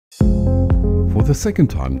For the second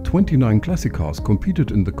time, 29 classic cars competed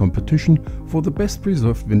in the competition for the best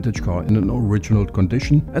preserved vintage car in an original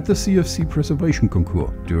condition at the CfC Preservation Concours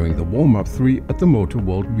during the warm-up 3 at the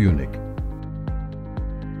Motorworld Munich.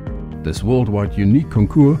 This worldwide unique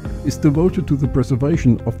concours is devoted to the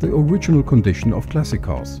preservation of the original condition of classic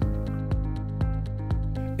cars.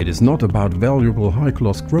 It is not about valuable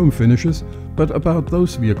high-gloss chrome finishes, but about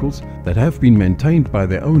those vehicles that have been maintained by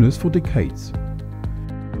their owners for decades.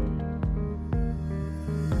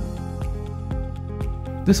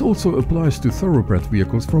 This also applies to thoroughbred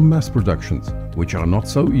vehicles from mass productions, which are not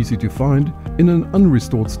so easy to find in an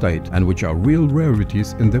unrestored state and which are real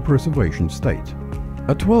rarities in their preservation state.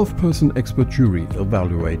 A 12-person expert jury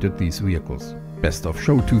evaluated these vehicles. Best of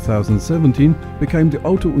Show 2017 became the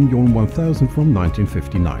Auto Union 1000 from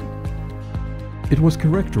 1959. It was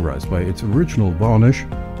characterized by its original varnish,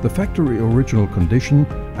 the factory original condition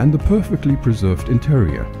and the perfectly preserved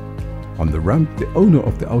interior. On the ramp, the owner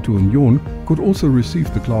of the Auto Union could also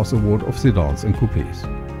receive the class award of sedans and coupés.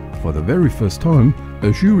 For the very first time,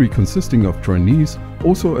 a jury consisting of trainees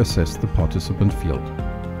also assessed the participant field.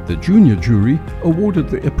 The junior jury awarded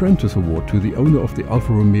the Apprentice Award to the owner of the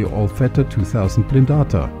Alfa Romeo Alfetta 2000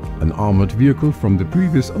 Blindata, an armored vehicle from the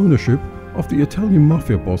previous ownership of the Italian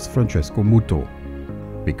mafia boss Francesco Muto.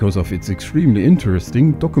 Because of its extremely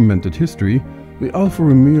interesting, documented history, the Alfa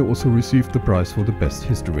Romeo also received the prize for the best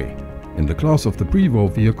history. In the class of the pre-war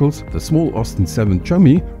vehicles, the small Austin 7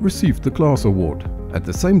 Chummy received the class award. At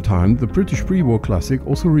the same time, the British pre-war classic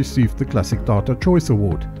also received the Classic Data Choice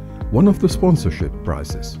Award, one of the sponsorship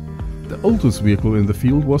prizes. The oldest vehicle in the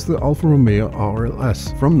field was the Alfa Romeo RLS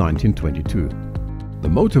from 1922. The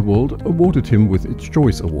Motorworld awarded him with its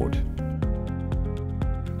Choice Award.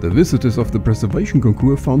 The visitors of the Preservation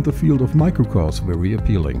Concours found the field of microcars very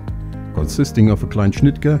appealing, consisting of a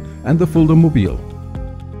Kleinschnitger and the Fulda-Mobil.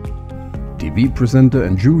 TV presenter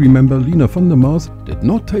and jury member Lina van der Maas did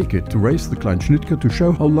not take it to race the Kleinschnitger to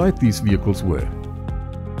show how light these vehicles were.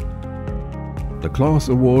 The Class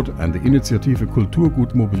Award and the Initiative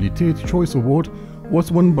Kulturgut Mobilität Choice Award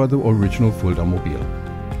was won by the original Fulda-Mobil.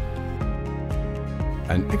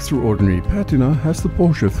 An extraordinary patina has the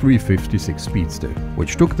Porsche 356 Speedster,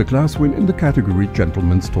 which took the class win in the category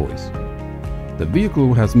Gentleman's Toys. The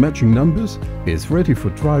vehicle has matching numbers, is ready for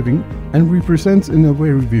driving and represents in a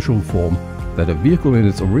very visual form that a vehicle in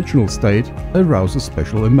its original state arouses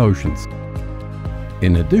special emotions.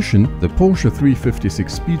 In addition, the Porsche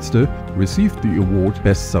 356 Speedster received the award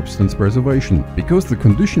Best Substance Preservation because the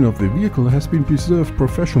condition of the vehicle has been preserved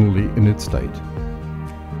professionally in its state.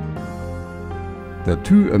 The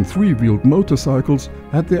 2- and 3-wheeled motorcycles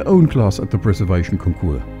had their own class at the Preservation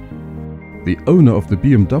Concours. The owner of the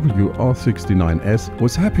BMW R69S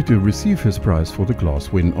was happy to receive his prize for the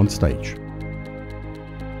class win on stage.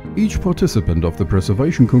 Each participant of the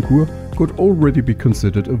Preservation Concours could already be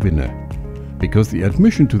considered a winner, because the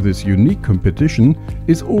admission to this unique competition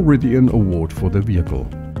is already an award for the vehicle.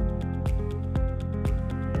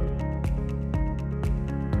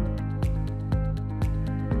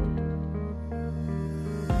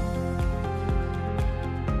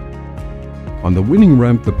 On the winning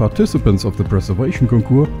ramp, the participants of the Preservation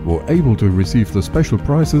Concours were able to receive the special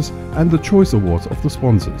prizes and the choice awards of the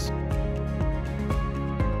sponsors.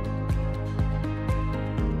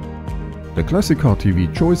 The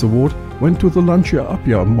Classic-Car.TV Choice Award went to the Lancia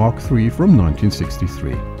Appia Mark III from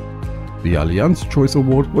 1963. The Allianz Choice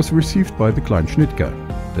Award was received by the Kleinschnitger.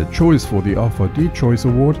 The choice for the Alpha D Choice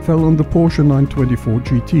Award fell on the Porsche 924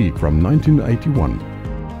 GT from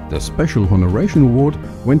 1981. The Special Honoration Award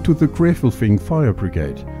went to the Gräfelfing Fire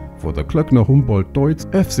Brigade for the Klöckner Humboldt Deutz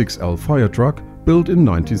F6L fire truck built in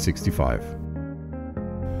 1965.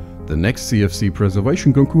 The next CfC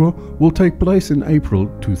Preservation Concours will take place in April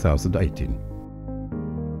 2018.